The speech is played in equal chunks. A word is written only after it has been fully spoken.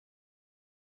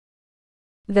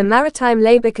The Maritime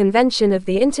Labour Convention of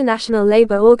the International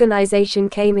Labour Organization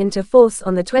came into force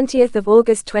on the 20th of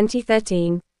August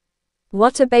 2013.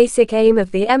 What a basic aim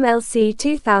of the MLC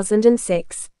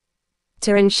 2006.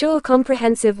 To ensure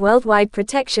comprehensive worldwide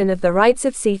protection of the rights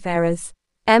of seafarers.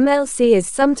 MLC is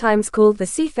sometimes called the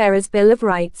Seafarers' Bill of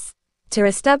Rights. To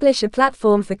establish a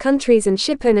platform for countries and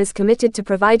shipowners committed to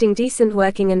providing decent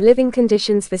working and living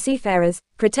conditions for seafarers,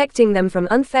 protecting them from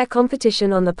unfair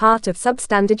competition on the part of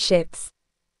substandard ships.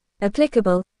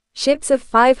 Applicable: ships of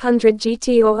 500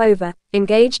 GT or over,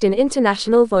 engaged in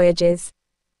international voyages.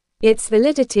 Its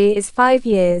validity is 5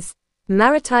 years.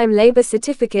 Maritime Labour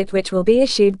Certificate, which will be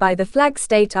issued by the flag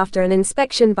state after an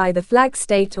inspection by the flag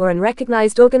state or an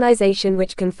recognized organization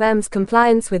which confirms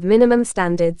compliance with minimum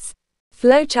standards.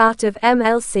 Flowchart of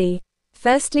MLC.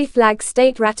 Firstly, flag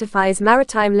state ratifies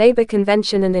Maritime Labour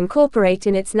Convention and incorporate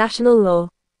in its national law.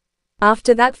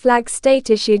 After that, flag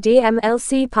state issue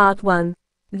DMLC Part 1.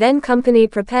 Then company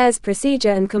prepares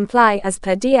procedure and comply as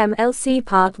per DMLC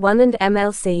Part 1 and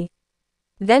MLC.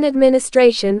 Then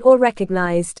administration or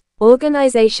recognized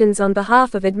organizations on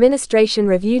behalf of administration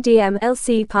review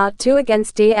DMLC Part 2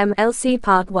 against DMLC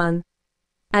Part 1.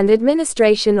 And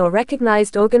administration or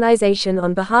recognized organization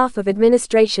on behalf of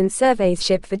administration surveys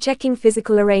ship for checking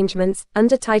physical arrangements,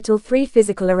 under Title 3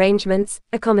 physical arrangements,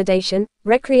 accommodation,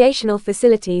 recreational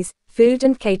facilities, food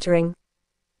and catering.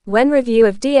 When review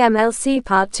of DMLC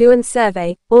Part 2 and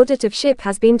survey, audit of ship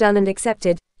has been done and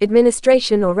accepted,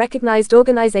 administration or recognized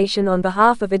organization on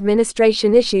behalf of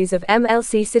administration issues of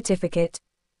MLC certificate.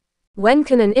 When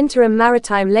can an interim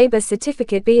maritime labor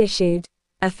certificate be issued?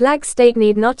 A flag state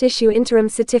need not issue interim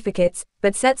certificates,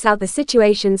 but sets out the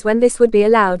situations when this would be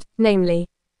allowed, namely,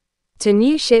 to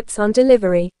new ships on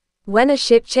delivery, when a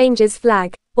ship changes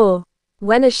flag, or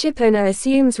when a shipowner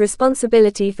assumes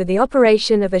responsibility for the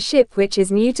operation of a ship which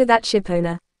is new to that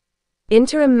shipowner.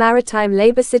 Interim Maritime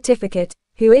Labour Certificate,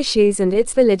 who issues and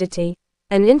its validity.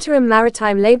 An interim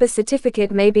maritime labour certificate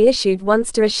may be issued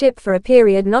once to a ship for a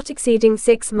period not exceeding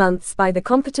 6 months by the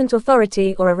competent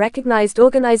authority or a recognized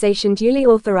organization duly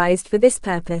authorized for this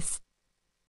purpose.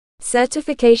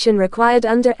 Certification required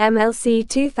under MLC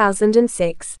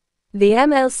 2006. The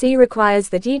MLC requires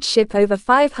that each ship over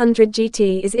 500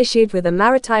 GT is issued with a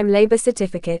Maritime Labour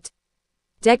Certificate.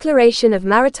 Declaration of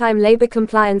Maritime Labour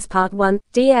Compliance Part 1,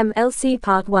 DMLC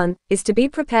Part 1, is to be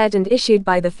prepared and issued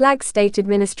by the Flag State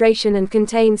Administration and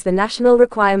contains the national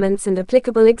requirements and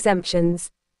applicable exemptions.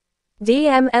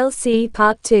 DMLC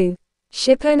Part 2.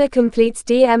 Shipowner completes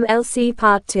DMLC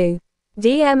Part 2.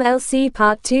 DMLC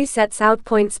Part 2 sets out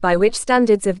points by which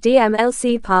standards of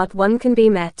DMLC Part 1 can be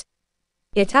met.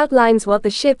 It outlines what the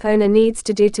ship owner needs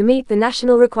to do to meet the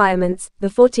national requirements, the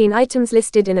 14 items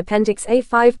listed in Appendix A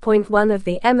 5.1 of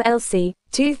the MLC,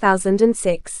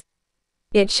 2006.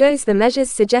 It shows the measures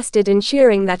suggested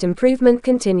ensuring that improvement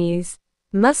continues.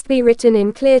 Must be written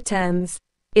in clear terms.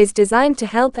 Is designed to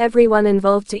help everyone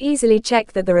involved to easily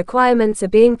check that the requirements are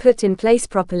being put in place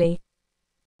properly.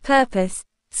 Purpose,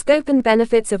 scope and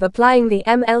benefits of applying the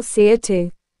MLC are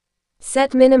to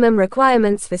set minimum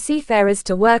requirements for seafarers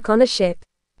to work on a ship,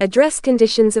 address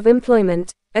conditions of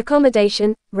employment,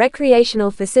 accommodation, recreational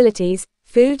facilities,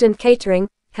 food and catering,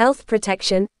 health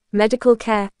protection, medical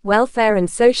care, welfare and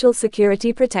social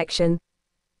security protection,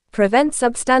 prevent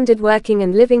substandard working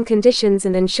and living conditions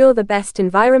and ensure the best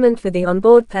environment for the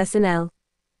onboard personnel,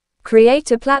 create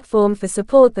a platform for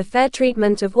support the fair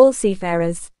treatment of all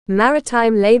seafarers.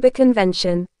 Maritime Labour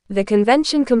Convention. The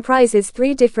convention comprises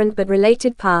 3 different but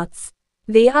related parts: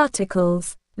 the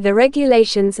articles, the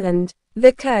regulations and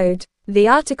the code. The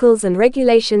articles and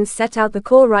regulations set out the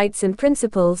core rights and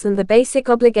principles and the basic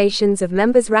obligations of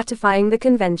members ratifying the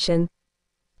convention.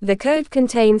 The code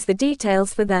contains the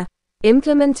details for the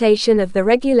implementation of the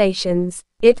regulations.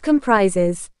 It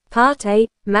comprises Part A,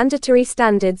 mandatory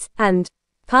standards, and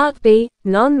Part B,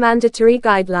 non-mandatory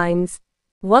guidelines.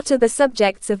 What are the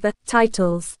subjects of the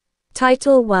titles?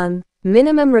 Title 1.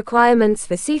 Minimum requirements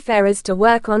for seafarers to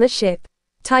work on a ship.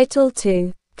 Title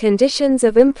 2. Conditions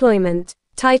of employment.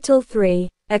 Title 3.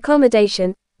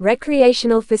 Accommodation,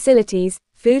 recreational facilities,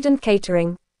 food and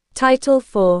catering. Title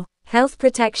 4. Health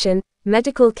protection,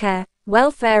 medical care,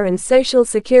 welfare and social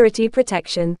security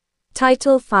protection.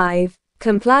 Title 5.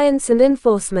 Compliance and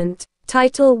enforcement.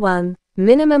 Title 1.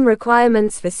 Minimum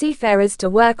requirements for seafarers to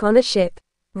work on a ship.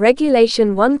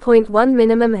 Regulation 1.1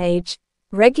 Minimum age.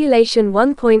 Regulation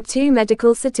 1.2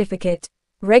 Medical certificate.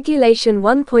 Regulation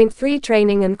 1.3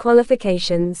 Training and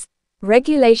qualifications.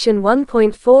 Regulation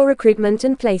 1.4 Recruitment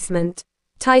and placement.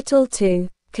 Title 2.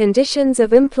 Conditions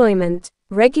of employment.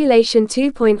 Regulation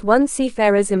 2.1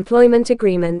 Seafarers Employment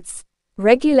Agreements.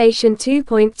 Regulation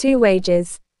 2.2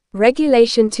 Wages.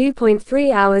 Regulation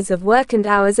 2.3 Hours of work and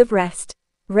hours of rest.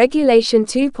 Regulation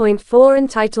 2.4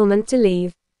 Entitlement to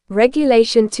leave.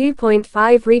 Regulation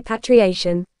 2.5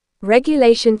 Repatriation.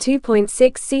 Regulation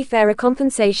 2.6 Seafarer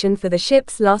compensation for the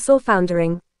ship's loss or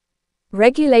foundering.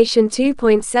 Regulation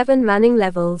 2.7 Manning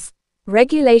levels.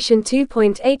 Regulation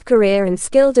 2.8 Career and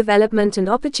skill development and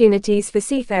opportunities for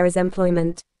seafarers'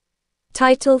 employment.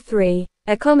 Title 3.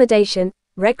 Accommodation,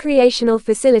 recreational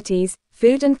facilities,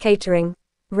 food and catering.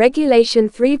 Regulation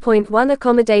 3.1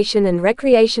 Accommodation and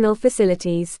recreational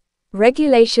facilities.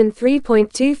 Regulation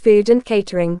 3.2 Food and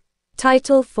catering.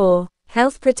 Title 4.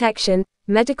 Health protection,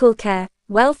 medical care,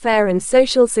 welfare and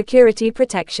social security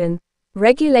protection.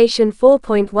 Regulation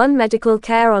 4.1 Medical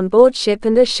care on board ship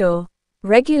and ashore.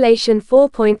 Regulation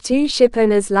 4.2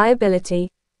 Shipowners' liability.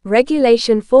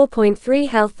 Regulation 4.3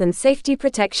 Health and safety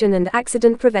protection and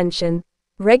accident prevention.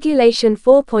 Regulation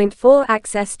 4.4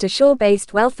 Access to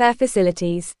shore-based welfare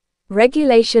facilities.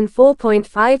 Regulation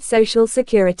 4.5 Social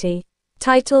security.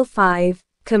 Title 5.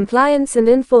 Compliance and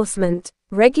enforcement.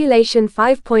 Regulation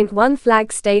 5.1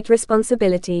 Flag state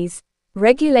responsibilities.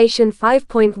 Regulation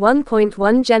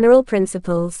 5.1.1 General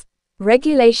principles.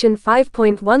 Regulation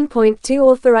 5.1.2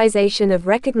 Authorization of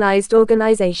recognized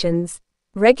organizations.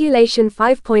 Regulation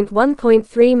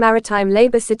 5.1.3 Maritime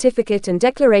Labor Certificate and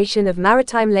Declaration of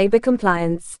Maritime Labor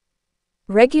Compliance.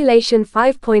 Regulation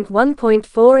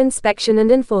 5.1.4 Inspection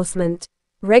and enforcement.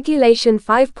 Regulation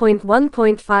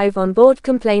 5.1.5 On-board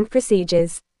complaint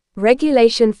procedures.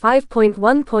 Regulation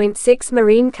 5.1.6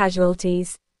 Marine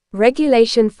casualties.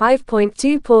 Regulation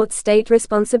 5.2 Port state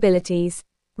responsibilities.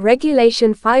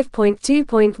 Regulation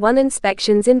 5.2.1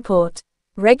 Inspections in port.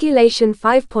 Regulation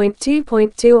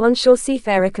 5.2.2 Onshore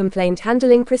seafarer complaint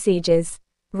handling procedures.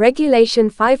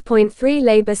 Regulation 5.3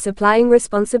 Labor supplying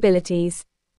responsibilities.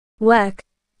 Work.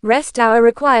 Rest hour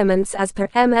requirements as per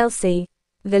MLC.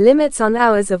 The limits on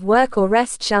hours of work or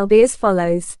rest shall be as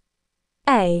follows.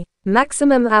 A.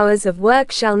 Maximum hours of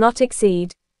work shall not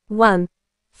exceed 1.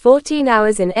 14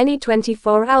 hours in any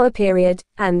 24-hour period,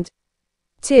 and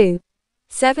 2.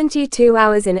 72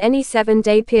 hours in any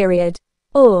 7-day period,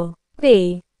 or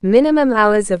B. Minimum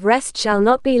hours of rest shall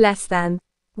not be less than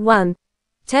 1.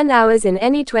 10 hours in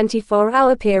any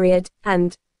 24-hour period,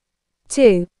 and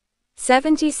 2.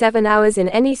 77 hours in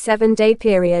any 7-day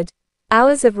period.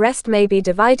 Hours of rest may be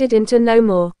divided into no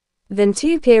more than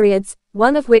 2 periods,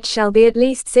 one of which shall be at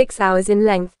least 6 hours in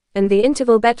length, and the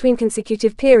interval between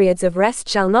consecutive periods of rest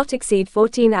shall not exceed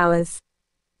 14 hours.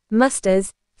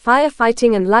 Musters,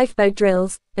 firefighting and lifeboat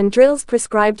drills, and drills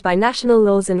prescribed by national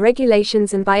laws and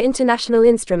regulations and by international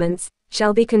instruments,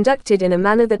 shall be conducted in a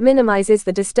manner that minimizes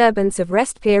the disturbance of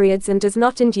rest periods and does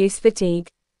not induce fatigue.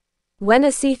 When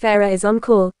a seafarer is on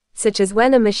call, such as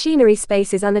when a machinery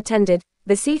space is unattended,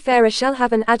 the seafarer shall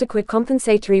have an adequate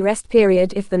compensatory rest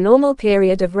period if the normal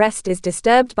period of rest is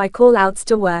disturbed by call-outs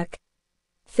to work.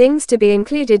 Things to be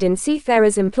included in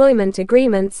seafarers' employment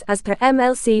agreements as per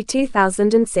MLC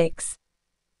 2006.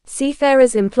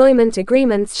 Seafarers' employment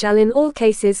agreements shall in all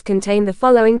cases contain the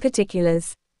following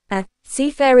particulars. A.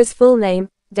 Seafarer's full name,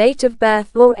 date of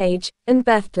birth or age, and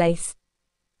birthplace.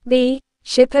 B.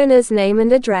 Shipowner's name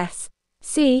and address.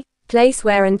 C. Place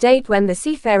where and date when the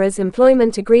seafarer's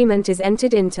employment agreement is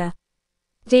entered into.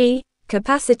 D.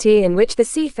 Capacity in which the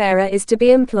seafarer is to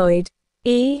be employed.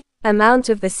 E. Amount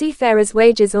of the seafarer's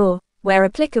wages or, where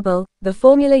applicable, the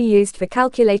formula used for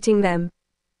calculating them.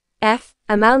 F.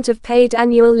 Amount of paid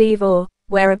annual leave or,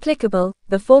 where applicable,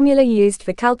 the formula used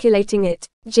for calculating it.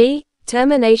 G.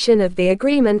 Termination of the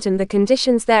agreement and the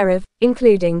conditions thereof,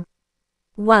 including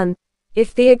 1.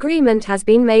 If the agreement has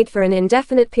been made for an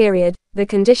indefinite period, the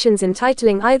conditions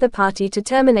entitling either party to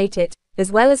terminate it,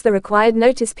 as well as the required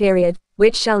notice period,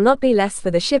 which shall not be less for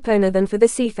the shipowner than for the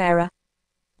seafarer.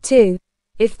 2.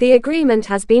 If the agreement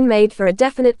has been made for a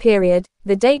definite period,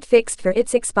 the date fixed for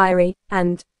its expiry,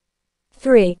 and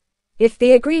 3. If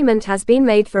the agreement has been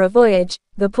made for a voyage,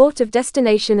 the port of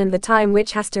destination and the time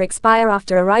which has to expire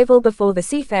after arrival before the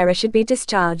seafarer should be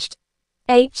discharged.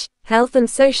 H. Health and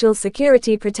social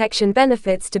security protection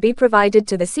benefits to be provided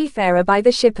to the seafarer by the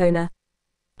shipowner.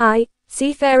 I.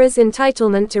 Seafarer's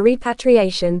entitlement to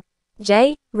repatriation.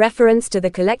 J. Reference to the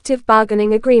collective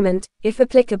bargaining agreement, if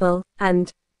applicable,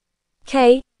 and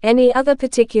K. Any other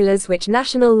particulars which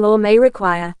national law may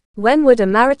require. When would a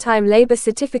maritime labor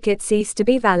certificate cease to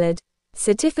be valid?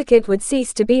 Certificate would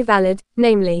cease to be valid,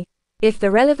 namely, if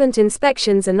the relevant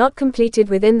inspections are not completed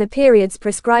within the periods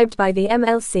prescribed by the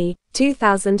MLC,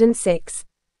 2006.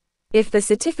 If the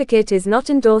certificate is not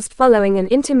endorsed following an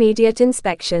intermediate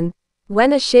inspection.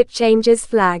 When a ship changes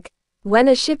flag. when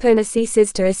a shipowner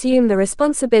ceases to assume the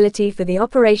responsibility for the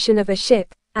operation of a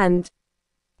ship, and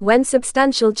when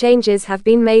substantial changes have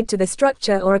been made to the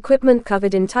structure or equipment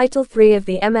covered in Title III of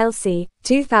the MLC,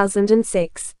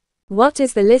 2006. What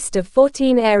is the list of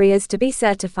 14 areas to be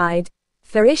certified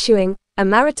for issuing a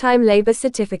maritime labor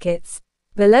certificates?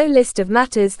 Below list of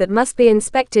matters that must be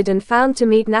inspected and found to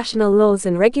meet national laws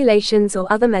and regulations or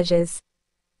other measures.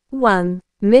 1.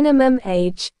 Minimum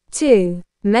age. 2.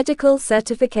 Medical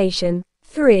certification.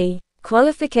 3.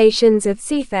 Qualifications of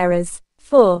seafarers.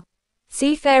 4.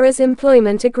 Seafarers'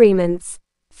 employment agreements.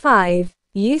 5.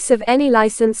 Use of any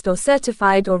licensed or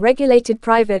certified or regulated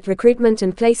private recruitment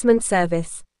and placement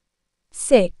service.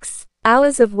 6.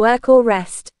 Hours of work or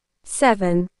rest.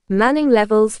 7. Manning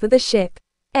levels for the ship.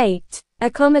 8.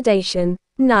 Accommodation.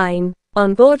 9.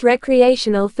 On-board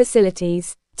recreational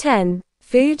facilities. 10.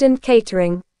 Food and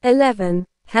catering. 11.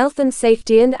 Health and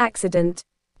safety and accident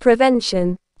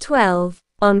prevention. 12.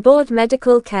 On-board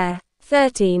medical care.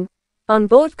 13.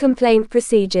 On-board complaint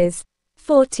procedures.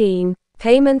 14.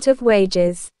 Payment of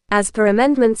wages. As per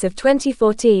amendments of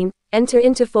 2014, enter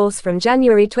into force from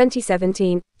January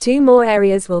 2017, 2 more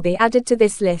areas will be added to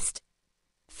this list.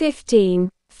 15.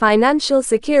 Financial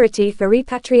security for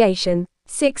repatriation.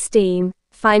 16.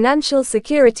 Financial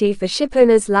security for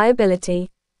shipowners' liability.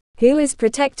 Who is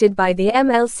protected by the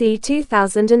MLC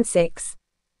 2006?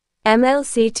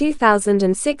 MLC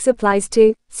 2006 applies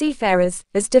to seafarers,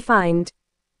 as defined.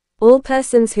 All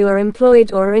persons who are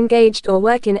employed or are engaged or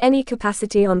work in any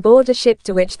capacity on board a ship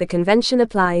to which the convention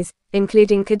applies,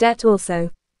 including cadet also.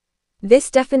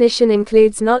 This definition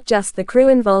includes not just the crew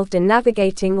involved in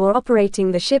navigating or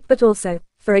operating the ship but also,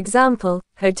 for example,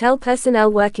 hotel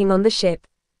personnel working on the ship.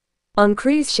 On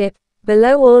cruise ship,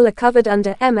 below all are covered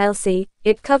under MLC,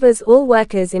 it covers all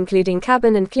workers including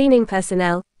cabin and cleaning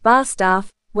personnel, bar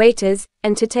staff, waiters,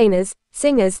 entertainers,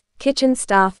 singers, kitchen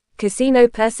staff, casino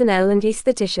personnel and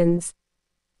aestheticians.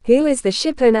 Who is the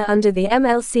shipowner under the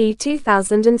MLC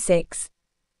 2006?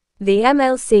 The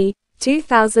MLC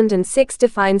 2006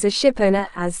 defines a shipowner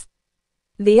as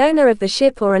the owner of the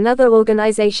ship or another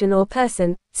organization or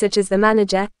person, such as the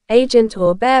manager, agent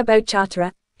or bareboat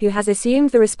charterer, who has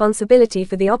assumed the responsibility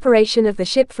for the operation of the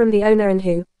ship from the owner and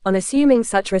who, on assuming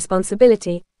such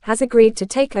responsibility, has agreed to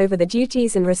take over the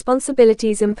duties and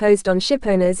responsibilities imposed on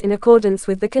shipowners in accordance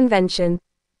with the convention.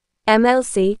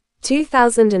 MLC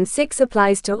 2006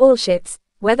 applies to all ships,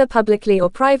 whether publicly or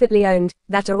privately owned,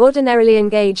 that are ordinarily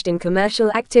engaged in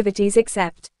commercial activities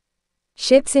except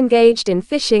ships engaged in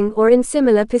fishing or in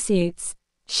similar pursuits,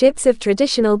 ships of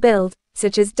traditional build,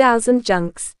 such as dhows and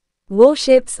junks,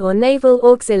 warships or naval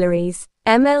auxiliaries.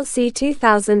 MLC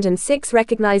 2006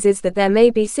 recognizes that there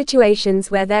may be situations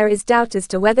where there is doubt as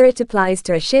to whether it applies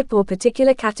to a ship or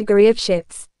particular category of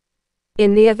ships.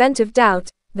 In the event of doubt,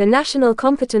 the national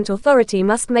competent authority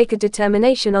must make a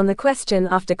determination on the question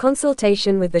after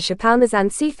consultation with the shipowners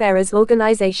and seafarers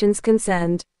organizations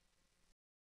concerned.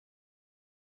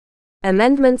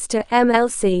 Amendments to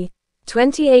MLC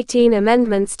 2018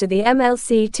 amendments to the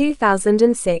MLC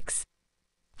 2006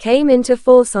 came into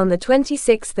force on the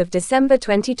 26th of December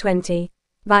 2020.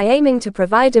 By aiming to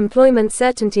provide employment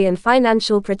certainty and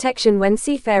financial protection when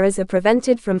seafarers are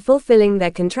prevented from fulfilling their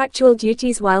contractual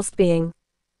duties whilst being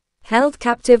held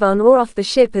captive on or off the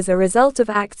ship as a result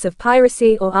of acts of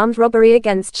piracy or armed robbery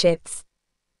against ships.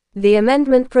 The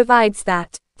amendment provides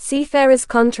that seafarers'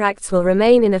 contracts will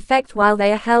remain in effect while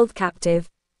they are held captive.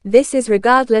 This is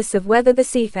regardless of whether the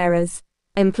seafarer's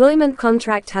employment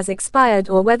contract has expired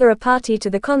or whether a party to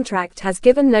the contract has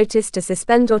given notice to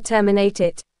suspend or terminate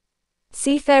it.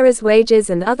 Seafarers' wages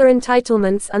and other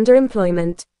entitlements under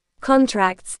employment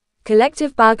contracts,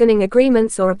 collective bargaining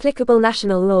agreements or applicable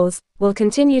national laws, will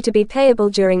continue to be payable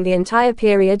during the entire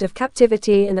period of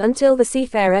captivity and until the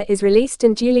seafarer is released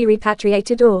and duly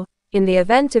repatriated or, in the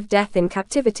event of death in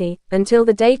captivity, until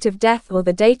the date of death or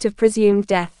the date of presumed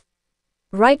death.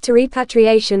 Right to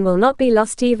repatriation will not be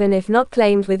lost even if not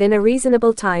claimed within a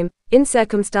reasonable time, in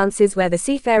circumstances where the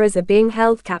seafarers are being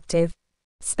held captive.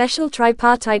 Special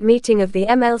tripartite meeting of the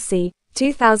MLC,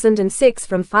 2006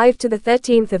 from 5 to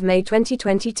 13 May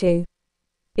 2022.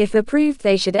 If approved,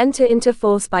 they should enter into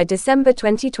force by December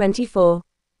 2024.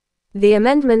 The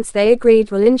amendments they agreed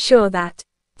will ensure that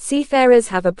seafarers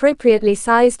have appropriately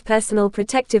sized personal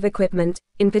protective equipment,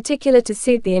 in particular to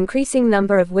suit the increasing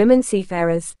number of women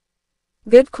seafarers.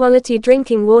 Good quality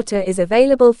drinking water is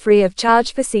available free of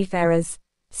charge for seafarers.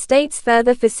 States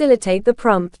further facilitate the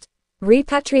prompt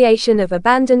repatriation of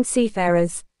abandoned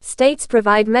seafarers. States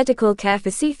provide medical care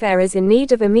for seafarers in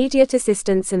need of immediate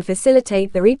assistance and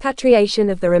facilitate the repatriation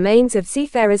of the remains of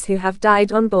seafarers who have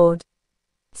died on board.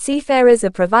 Seafarers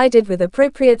are provided with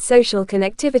appropriate social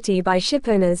connectivity by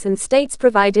shipowners, and states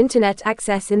provide internet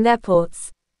access in their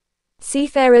ports.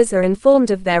 Seafarers are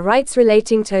informed of their rights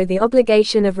relating to the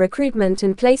obligation of recruitment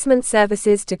and placement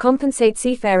services to compensate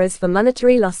seafarers for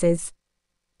monetary losses.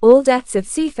 All deaths of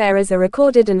seafarers are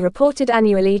recorded and reported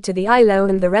annually to the ILO,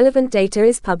 and the relevant data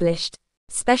is published.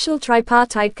 Special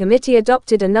Tripartite Committee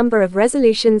adopted a number of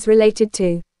resolutions related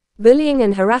to bullying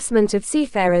and harassment of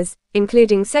seafarers,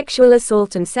 including sexual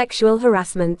assault and sexual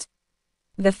harassment.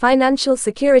 The financial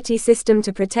security system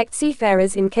to protect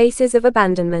seafarers in cases of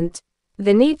abandonment.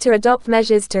 The need to adopt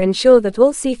measures to ensure that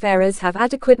all seafarers have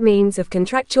adequate means of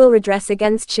contractual redress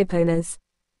against shipowners.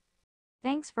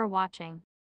 Thanks for watching.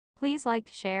 Please like,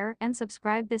 share, and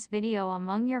subscribe this video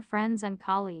among your friends and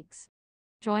colleagues.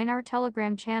 Join our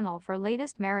Telegram channel for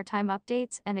latest maritime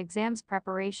updates and exams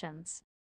preparations.